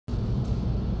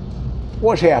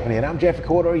What's happening? I'm Jeffrey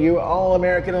Corder, your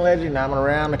All-American legend. I'm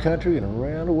around the country and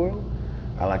around the world.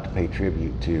 I like to pay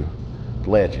tribute to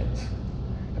legends.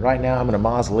 And right now I'm in a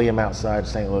mausoleum outside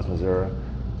St. Louis, Missouri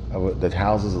that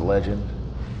houses a legend.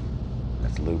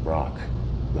 That's Lou Brock,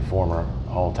 the former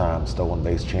all-time stolen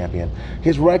base champion.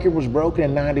 His record was broken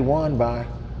in '91 by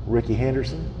Rickey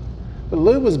Henderson. But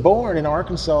Lou was born in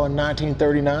Arkansas in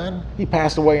 1939. He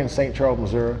passed away in St. Charles,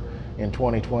 Missouri in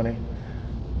 2020.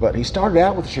 But he started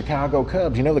out with the Chicago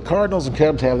Cubs. You know, the Cardinals and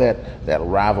Cubs have that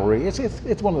rivalry. It's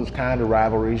one of those kind of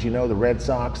rivalries. You know, the Red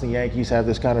Sox and the Yankees have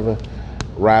this kind of a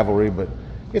rivalry, but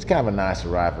it's kind of a nicer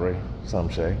rivalry,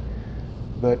 some say.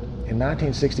 But in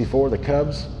 1964, the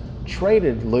Cubs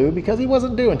traded Lou because he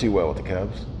wasn't doing too well with the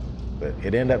Cubs. But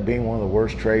it ended up being one of the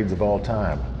worst trades of all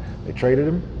time. They traded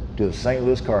him to the St.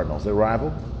 Louis Cardinals, their rival.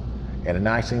 And in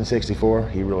 1964,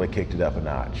 he really kicked it up a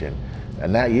notch.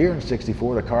 And that year, in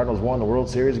 '64, the Cardinals won the World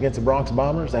Series against the Bronx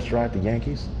Bombers. That's right, the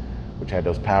Yankees, which had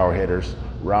those power hitters,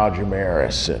 Roger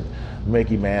Maris and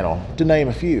Mickey Mantle, to name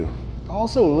a few.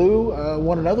 Also, Lou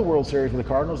won another World Series with the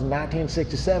Cardinals in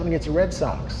 1967 against the Red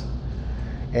Sox.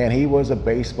 And he was a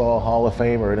baseball Hall of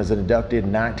Famer and is inducted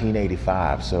in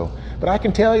 1985. But I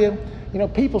can tell you,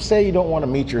 people say you don't want to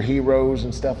meet your heroes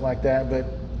and stuff like that, but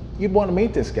you'd want to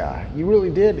meet this guy. You really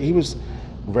did. He was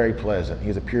very pleasant. He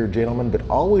was a pure gentleman, but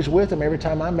always with him every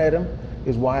time I met him.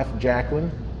 His wife,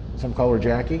 Jacqueline, some call her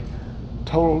Jackie,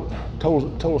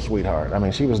 total sweetheart. I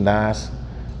mean, she was nice.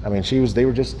 I mean, they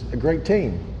were just a great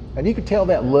team. And you could tell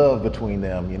that love between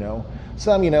them,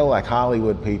 Some, like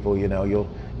Hollywood people,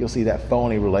 you'll see that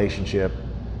phony relationship,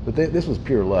 but this was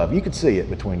pure love. You could see it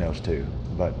between those two.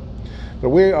 But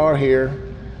we are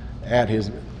here at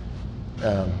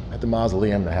at the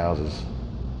mausoleum that houses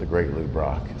the great Lou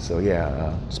Brock. So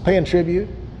yeah, just paying tribute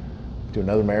to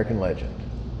another American legend.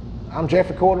 I'm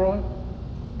Jeffrey Corder.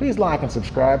 Please like and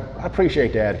subscribe. I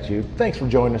appreciate the attitude. Thanks for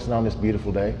joining us on this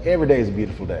beautiful day. Every day is a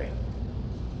beautiful day.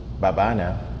 Bye-bye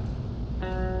now.